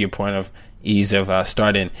speaks to your point of ease of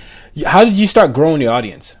starting. How did you start growing the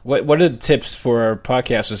audience? What are the tips for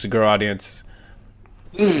podcasters to grow audiences?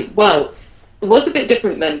 Well, it was a bit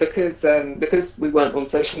different then because we weren't on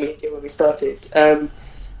social media when we started.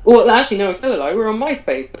 Well, actually, no, tell a lie. We were on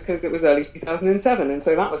MySpace because it was early 2007, and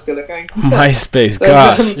so that was still a going concern. MySpace, so,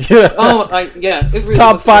 gosh. Yeah. It really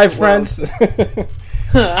Top 5 friends.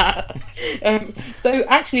 So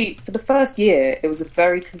actually, for the first year, it was a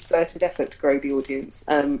very concerted effort to grow the audience.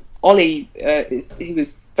 Ollie, he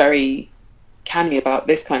was very canny about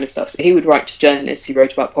this kind of stuff. So he would write to journalists who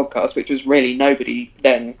wrote about podcasts, which was really nobody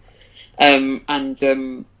then. And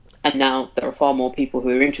now there are far more people who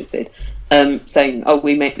are interested, saying, "Oh,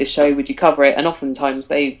 we make this show. Would you cover it?" And oftentimes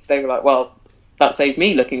they were like, "Well, that saves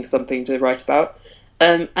me looking for something to write about."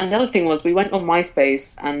 And the other thing was we went on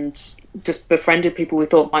MySpace and just befriended people we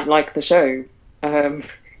thought might like the show,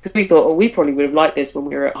 because we thought, "Oh, we probably would have liked this when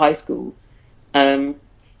we were at high school."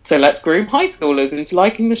 So let's groom high schoolers into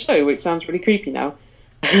liking the show, which sounds really creepy now.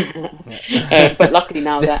 But luckily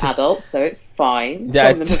now they're adults, so it's fine. Some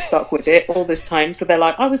of them have stuck with it all this time, so they're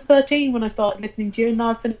like, I was 13 when I started listening to you, and now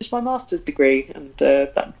I've finished my master's degree, and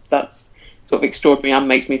that's sort of extraordinary and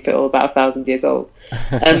makes me feel about 1,000 years old.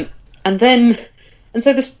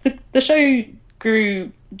 So the show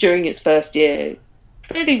grew during its first year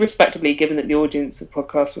fairly respectably, given that the audience of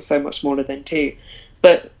podcasts was so much smaller then too.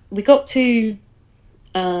 But we got to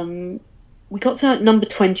number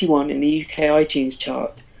 21 in the UK iTunes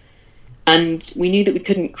chart, and we knew that we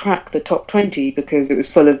couldn't crack the top 20 because it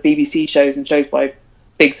was full of BBC shows and shows by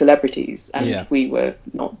big celebrities, and we were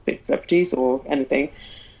not big celebrities or anything.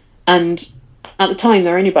 And at the time,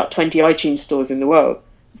 there were only about 20 iTunes stores in the world,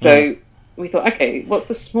 so we thought, okay, what's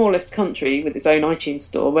the smallest country with its own iTunes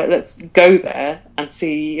store? Well, let's go there and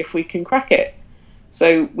see if we can crack it.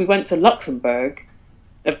 So we went to Luxembourg.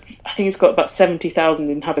 I think it's got about 70,000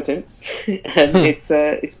 inhabitants. It's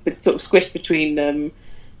sort of squished between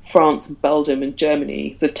France and Belgium and Germany.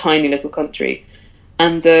 It's a tiny little country.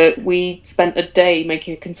 And we spent a day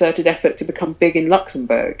making a concerted effort to become big in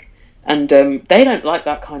Luxembourg. And they don't like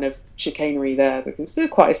that kind of chicanery there because they're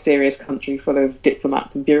quite a serious country full of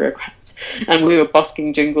diplomats and bureaucrats. And we were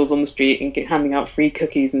busking jingles on the street and handing out free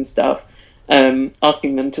cookies and stuff.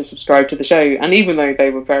 Asking them to subscribe to the show, and even though they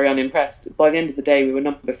were very unimpressed, by the end of the day we were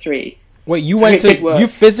number 3. Wait, you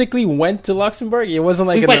physically went to Luxembourg? It wasn't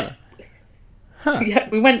like Yeah,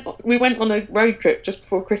 we went on a road trip just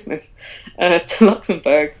before Christmas to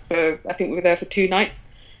Luxembourg. I think we were there for 2 nights,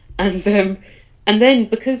 and then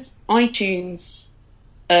because iTunes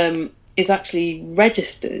is actually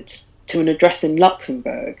registered to an address in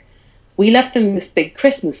Luxembourg, we left them this big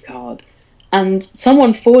Christmas card. And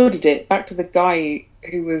someone forwarded it back to the guy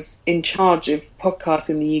who was in charge of podcasts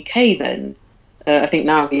in the UK then. I think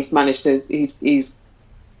now he's the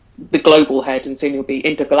global head, and soon he'll be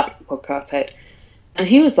intergalactic podcast head. And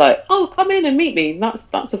he was like, "Oh, come in and meet me.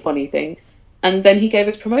 That's a funny thing." And then he gave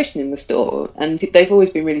us promotion in the store. And they've always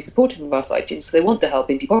been really supportive of us iTunes, so they want to help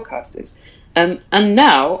indie podcasters. And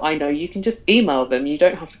now I know you can just email them. You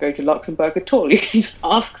don't have to go to Luxembourg at all. You can just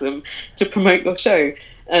ask them to promote your show.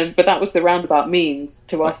 But that was the roundabout means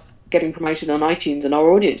to us getting promotion on iTunes, and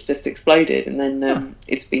our audience just exploded, and then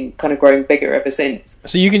it's been kind of growing bigger ever since.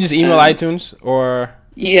 So you can just email iTunes, or...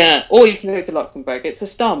 Yeah, or you can go to Luxembourg. It's a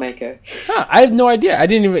star maker. I had no idea. I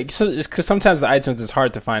didn't even... Because sometimes the iTunes is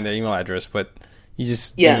hard to find their email address, but you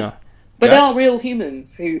just... Yeah. You know, but they are real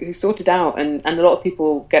humans who sort it out, and a lot of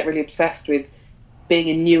people get really obsessed with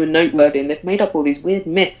being new and noteworthy, and they've made up all these weird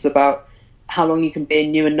myths about how long you can be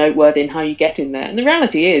new and noteworthy and how you get in there. And the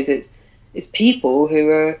reality is, it's people who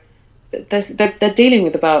are... They're dealing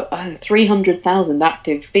with about 300,000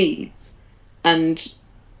 active feeds, and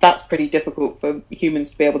that's pretty difficult for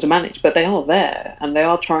humans to be able to manage. But they are there, and they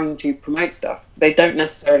are trying to promote stuff. They don't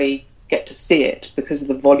necessarily get to see it because of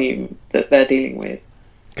the volume that they're dealing with.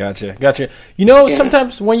 Gotcha. You know,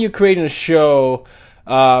 sometimes when you're creating a show...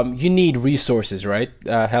 you need resources, right,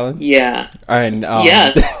 Helen? Yeah. And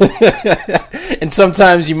and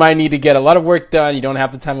sometimes you might need to get a lot of work done. You don't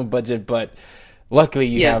have the time and budget, but luckily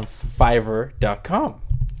you have Fiverr.com.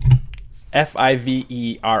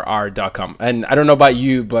 Fiverr.com. And I don't know about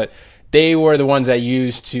you, but they were the ones I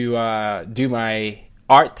used to do my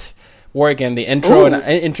art work and the intro and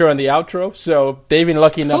the outro. So they've been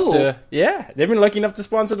lucky enough to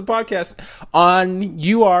sponsor the podcast on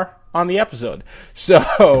the episode.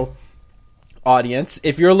 So, audience,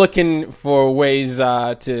 if you're looking for ways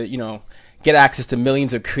to, get access to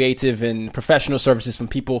millions of creative and professional services from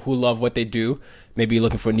people who love what they do, maybe you're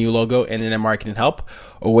looking for a new logo, internet marketing help,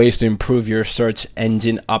 or ways to improve your search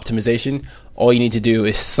engine optimization, all you need to do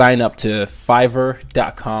is sign up to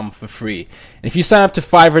Fiverr.com for free. And if you sign up to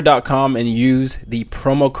Fiverr.com and use the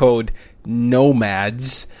promo code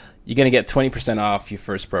NOMADS, you're going to get 20% off your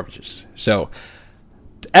first purchase. So,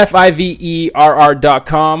 Fiverr.com,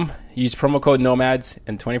 Use promo code Nomads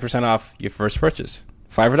and 20% off your first purchase.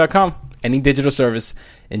 Fiverr.com, any digital service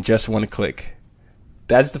in just one click.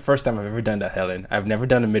 That's the first time I've ever done that, Helen. I've never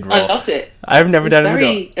done a mid-roll. I loved it. I've never done a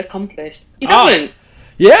mid-roll. Very accomplished. You haven't?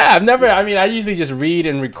 Yeah, I've never. I mean, I usually just read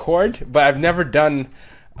and record, but I've never done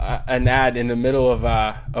an ad in the middle of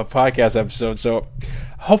a podcast episode. So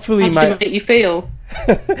hopefully, How did it make you feel?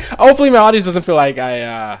 Hopefully, my audience doesn't feel like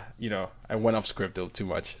I went off script too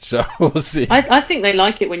much. So we'll see. I think they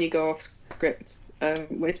like it when you go off script,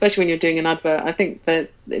 especially when you're doing an advert. I think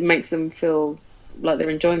that it makes them feel like they're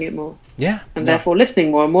enjoying it more. Yeah, and therefore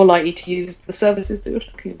listening more and more likely to use the services that you're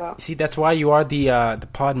talking about. See, that's why you are the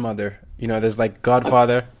pod mother. You know, there's like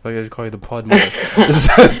Godfather. I just call you the pod mother.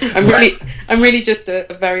 I'm really just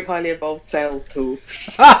a very highly evolved sales tool.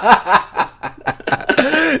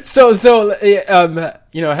 So,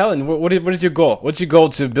 Helen, what is your goal? What's your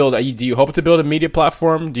goal to build? Do you hope to build a media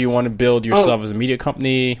platform? Do you want to build yourself as a media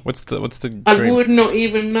company? What's the dream? I would not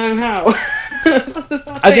even know how.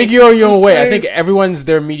 I think you're on your own way. I think everyone's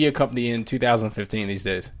their media company in 2015 these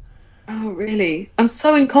days. Oh, really? I'm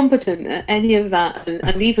so incompetent at any of that,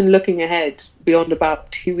 and even looking ahead beyond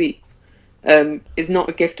about 2 weeks is not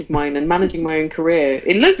a gift of mine, and managing my own career.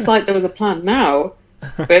 It looks like there was a plan now,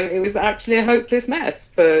 but it was actually a hopeless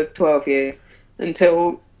mess for 12 years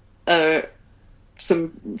until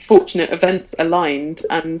some fortunate events aligned,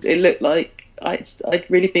 and it looked like I'd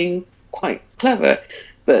really been quite clever,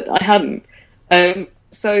 but I hadn't.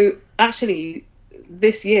 So actually,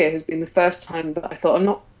 this year has been the first time that I thought, I'm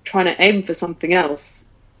not trying to aim for something else.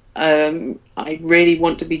 I really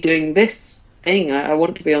want to be doing this thing. I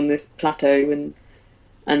want to be on this plateau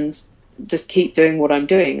and just keep doing what I'm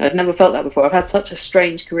doing. I've never felt that before. I've had such a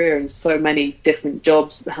strange career and so many different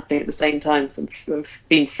jobs happening at the same time. So I've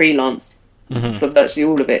been freelance for virtually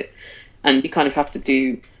all of it, and you kind of have to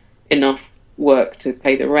do enough work to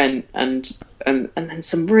pay the rent, and then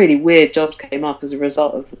some really weird jobs came up as a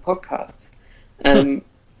result of the podcast. And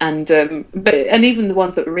even the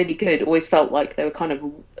ones that were really good always felt like they were kind of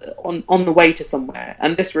on the way to somewhere,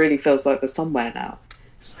 and this really feels like there's somewhere now.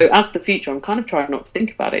 So as the future, I'm kind of trying not to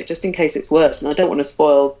think about it, just in case it's worse, and I don't want to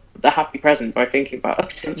spoil the happy present by thinking about a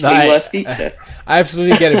potentially worse future. I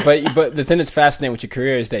absolutely get it, but the thing that's fascinating with your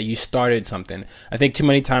career is that you started something. I think too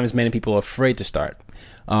many times many people are afraid to start,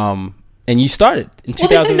 and you started in 2009.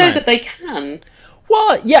 Well, they don't know that they can.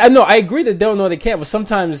 Well, yeah, no, I agree that they don't know they can't, but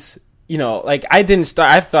sometimes, you know, like I didn't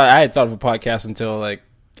start. I had thought of a podcast until like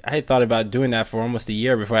I had thought about doing that for almost a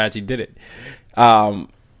year before I actually did it.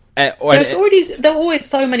 There are always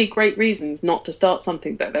so many great reasons not to start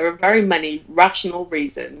something, though. There are very many rational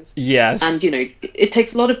reasons. Yes. And, you know, it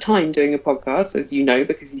takes a lot of time doing a podcast, as you know,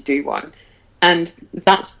 because you do one. And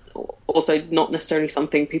that's also not necessarily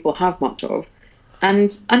something people have much of.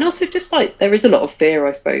 And also just like there is a lot of fear,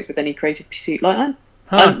 I suppose, with any creative pursuit. Like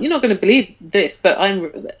you're not going to believe this, but I'm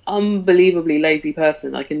an unbelievably lazy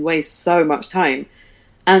person. I can waste so much time.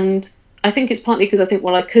 And I think it's partly because I think,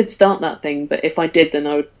 well, I could start that thing, but if I did, then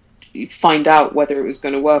I would find out whether it was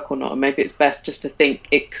going to work or not. And maybe it's best just to think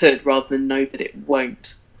it could rather than know that it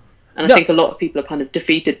won't. And I think a lot of people are kind of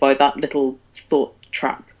defeated by that little thought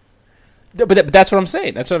trap. But that's what I'm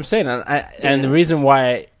saying. And the reason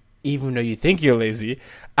why, even though you think you're lazy,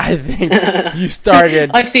 I think you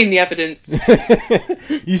started... I've seen the evidence.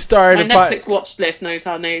 You started... My Netflix watch list knows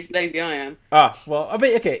how lazy I am. Well, I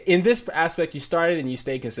mean, okay, in this aspect, you started and you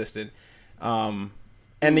stayed consistent. And,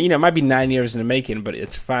 you know, it might be 9 years in the making, but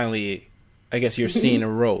it's finally... I guess you're seeing a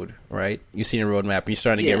road, right? You're seeing a roadmap. You're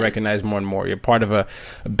starting to get recognized more and more. You're part of a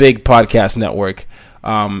big podcast network.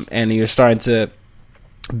 And you're starting to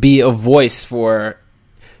be a voice for...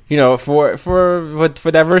 You know, for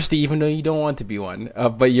diversity, even though you don't want to be one,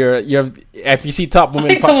 but you're if you see top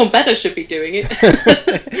women, I think someone better should be doing it.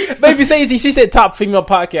 But if she said top female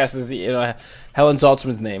podcasters, you know, Helen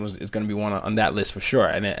Zaltzman's name is going to be one on that list for sure,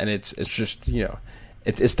 and it's just, you know,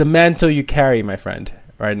 it's the mantle you carry, my friend,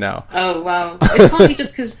 right now. Oh wow! It's partly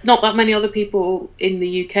just because not that many other people in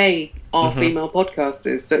the UK are female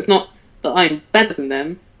podcasters, so it's not that I'm better than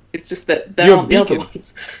them. It's just that there aren't the other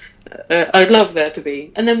ones. I'd love there to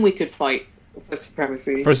be, and then we could fight for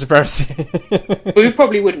supremacy. But we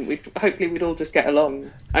probably wouldn't. Hopefully we'd all just get along.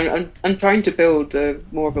 I'm trying to build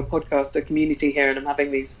more of a podcaster community here, and I'm having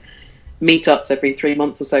these meetups every 3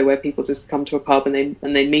 months or so where people just come to a pub and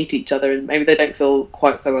they meet each other, and maybe they don't feel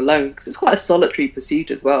quite so alone, because it's quite a solitary pursuit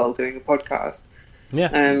as well, doing a podcast.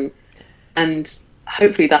 Yeah. And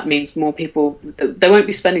hopefully that means more people. They won't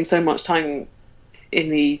be spending so much time in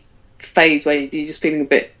the phase where you're just feeling a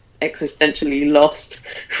bit existentially lost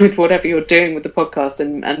with whatever you're doing with the podcast,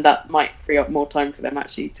 and that might free up more time for them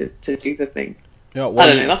actually to do the thing. I don't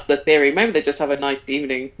know. That's the theory. Maybe they just have a nice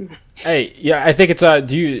evening. Hey, yeah, I think it's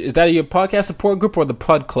is that your podcast support group or the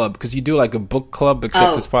Pod Club? Because you do like a book club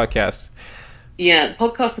except this podcast. Yeah,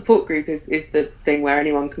 podcast support group is the thing where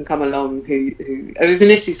anyone can come along who it was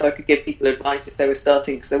initially so I could give people advice if they were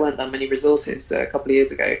starting, because there weren't that many resources a couple of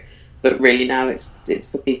years ago, but really now it's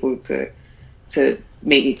for people to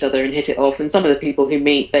meet each other and hit it off, and some of the people who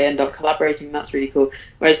meet, they end up collaborating, and that's really cool.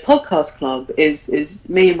 Whereas podcast club is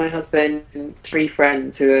me and my husband and 3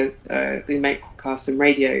 friends who make podcasts and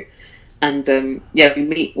radio, and we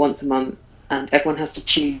meet once a month, and everyone has to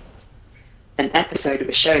choose an episode of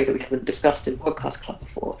a show that we haven't discussed in podcast club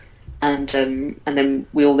before, and then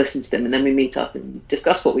we all listen to them, and then we meet up and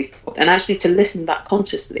discuss what we thought. And actually to listen that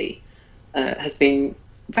consciously has been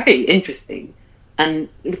very interesting, and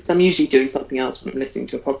I'm usually doing something else when I'm listening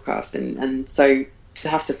to a podcast, and so to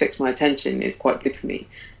have to fix my attention is quite good for me.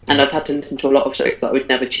 And I've had to listen to a lot of shows that I would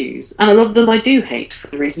never choose, and a lot of them I do hate for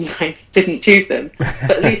the reasons I didn't choose them,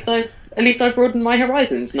 but at least I broadened my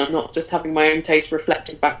horizons, and I'm not just having my own taste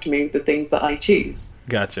reflected back to me with the things that I choose.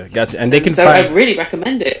 Gotcha. And they can I really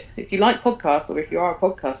recommend it. If you like podcasts, or if you are a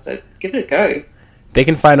podcaster, give it a go. They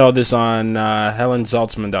can find all this on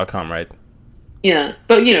HelenZaltzman.com, right? Yeah,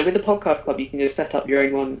 but with the podcast club, you can just set up your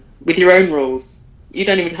own one with your own rules. You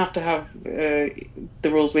don't even have to have the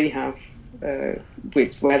rules we have,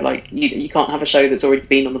 where like you can't have a show that's already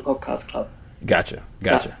been on the podcast club. Gotcha.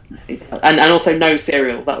 And also no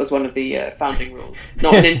cereal. That was one of the founding rules.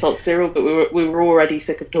 Not an insult to cereal, but we were already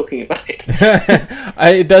sick of talking about it.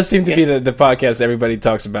 It does seem to be the podcast everybody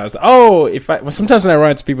talks about. Sometimes when I run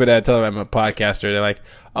into people that tell them I'm a podcaster, they're like,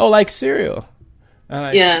 "Oh, like cereal."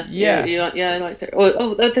 I like cereal.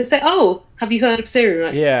 Oh, they say, "Oh, have you heard of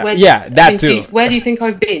cereal?" Like, that too. Where do you think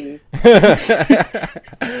I've been?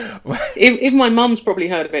 Even my mum's probably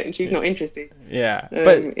heard of it, and she's not interested. Yeah,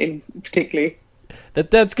 but in particularly.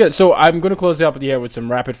 That's good. So I'm going to close it up with some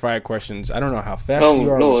rapid fire questions. I don't know how fast you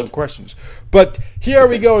are with some questions, but here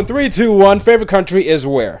we go in 3, 2, 1. Favorite country is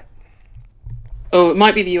where? Oh, it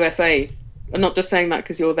might be the USA. I'm not just saying that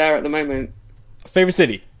because you're there at the moment. Favorite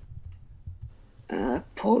city?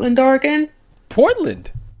 Portland, Oregon.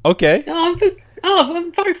 Portland? Okay. I'm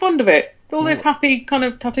very fond of it. All those happy kind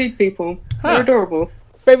of tattooed people. They're adorable.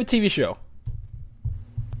 Favorite TV show?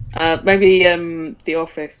 Maybe The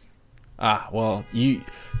Office.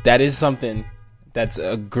 That is something. That's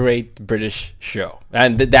a great British show,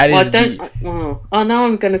 and that is. Now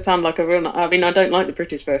I'm going to sound like a real. I mean, I don't like the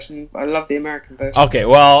British version. I love the American version. Okay,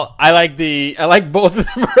 well, I like both of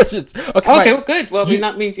the versions. Okay, well, good. Well, I mean,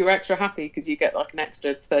 that means you're extra happy because you get like an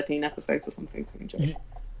extra 13 episodes or something to enjoy.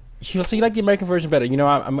 So you like the American version better? I'm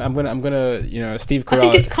gonna Steve Carell. I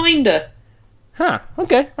think it's kinder. Huh.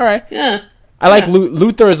 Okay. All right. Yeah. I like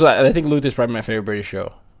Luther's. I think Luther's probably my favorite British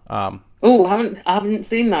show. I haven't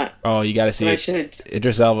seen that. Oh, you got to see it. I should.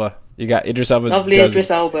 Idris Elba. You got Idris Elba. Lovely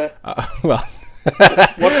Idris Elba. Well,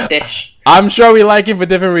 what a dish. I'm sure we like him for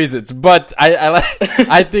different reasons, but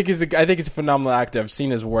I think he's a phenomenal actor. I've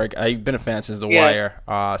seen his work. I've been a fan since The Wire.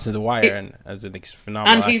 And I think he's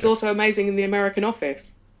phenomenal. And he's also amazing in The American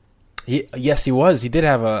Office. Yes, he was. He did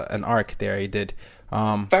have an arc there. He did.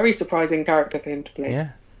 Very surprising character for him to play. Yeah.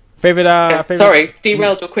 Favorite. Sorry,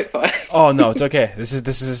 derailed your quickfire. Oh no, it's okay. This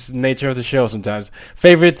is the nature of the show sometimes.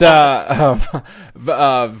 Favorite. Wow,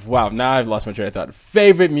 now I've lost my train of thought.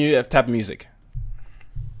 Favorite type of music.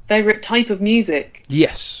 Favorite type of music.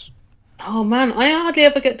 Yes. Oh man, I hardly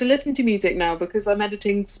ever get to listen to music now because I'm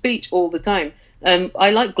editing speech all the time.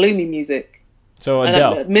 I like gloomy music. So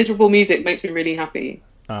Adele. Miserable music makes me really happy.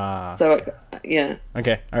 Yeah.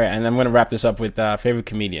 Okay, all right, and I'm going to wrap this up with favorite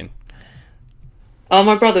comedian. Oh,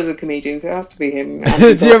 my brother's a comedian, so it has to be him.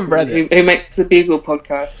 It's your brother who makes the Bugle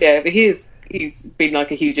podcast. Yeah, but he's been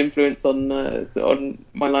like a huge influence on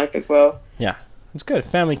my life as well. Yeah, it's good.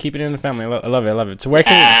 Family, keep it in the family. I love it. So where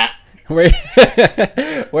can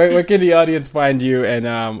where can the audience find you,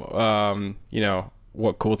 and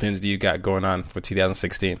what cool things do you got going on for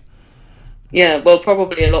 2016? Yeah, well,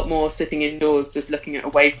 probably a lot more sitting indoors, just looking at a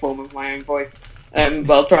waveform of my own voice. But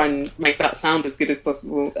I'll try and make that sound as good as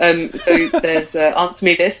possible. So there's Answer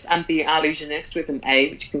Me This and The Allusionist with an A,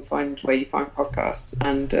 which you can find where you find podcasts.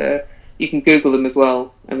 And you can Google them as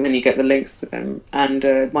well, and then you get the links to them. And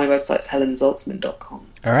my website's HelenZaltzman.com.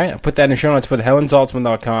 All right, I'll put that in the show notes. Put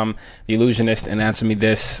HelenZaltzman.com, The Illusionist, and Answer Me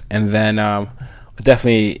This. And then we'll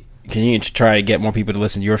definitely continue to try to get more people to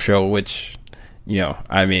listen to your show, which,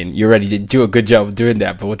 I mean, you already did do a good job of doing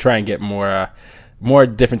that, but we'll try and get more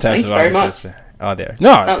different types of audiences out there. No,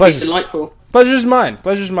 that would be delightful. Pleasure's mine.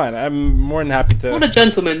 I'm more than happy to. What a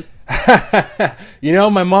gentleman. You know,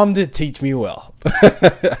 my mom did teach me well.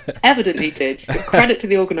 Evidently did. Credit to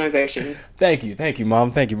the organization. Thank you,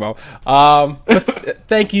 Mom. Thank you, Mom.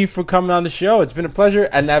 Thank you for coming on the show. It's been a pleasure,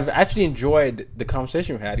 and I've actually enjoyed the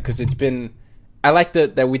conversation we had because it's been. I like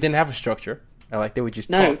that we didn't have a structure. I like that we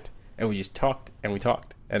just talked, and we just talked, and we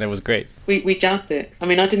talked, and it was great. We jazzed it. I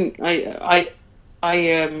mean,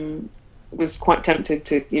 I was quite tempted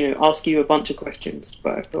to ask you a bunch of questions,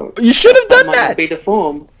 but I thought you should have done that. Might that. Be the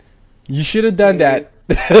form. You should have done that.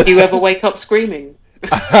 You ever wake up screaming?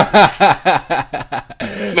 Maybe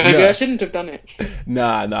I shouldn't have done it. No,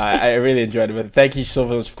 I really enjoyed it. But thank you so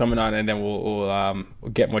much for coming on, and then we'll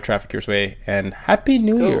get more traffic your way. And Happy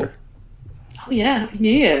New Year. Oh yeah, Happy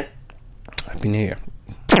New Year. Happy New Year.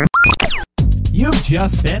 You've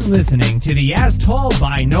just been listening to the As Told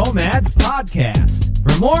by Nomads podcast.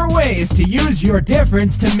 For more ways to use your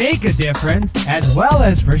difference to make a difference, as well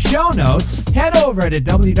as for show notes, head over to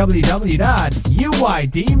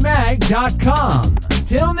www.uydmag.com.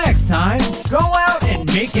 Till next time, go out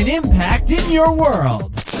and make an impact in your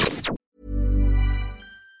world.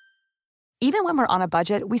 Even when we're on a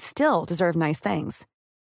budget, we still deserve nice things.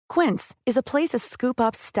 Quince is a place to scoop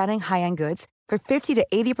up stunning high-end goods for 50 to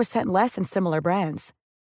 80% less than similar brands.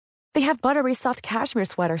 They have buttery soft cashmere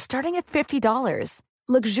sweaters starting at $50,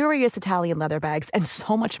 luxurious Italian leather bags, and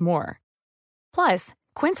so much more. Plus,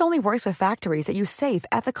 Quince only works with factories that use safe,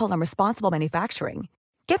 ethical, and responsible manufacturing.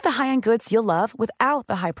 Get the high-end goods you'll love without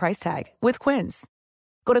the high price tag with Quince.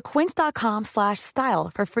 Go to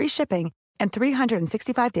quince.com/style for free shipping and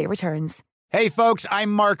 365-day returns. Hey, folks,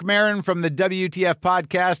 I'm Mark Maron from the WTF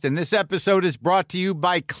Podcast, and this episode is brought to you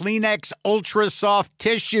by Kleenex Ultra Soft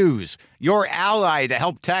Tissues, your ally to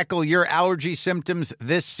help tackle your allergy symptoms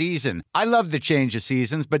this season. I love the change of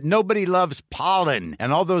seasons, but nobody loves pollen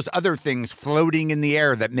and all those other things floating in the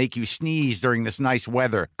air that make you sneeze during this nice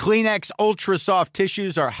weather. Kleenex Ultra Soft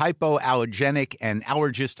Tissues are hypoallergenic and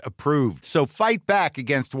allergist approved, so fight back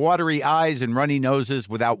against watery eyes and runny noses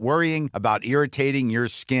without worrying about irritating your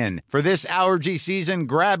skin. For this allergy season,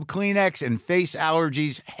 grab Kleenex and face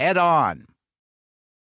allergies head on.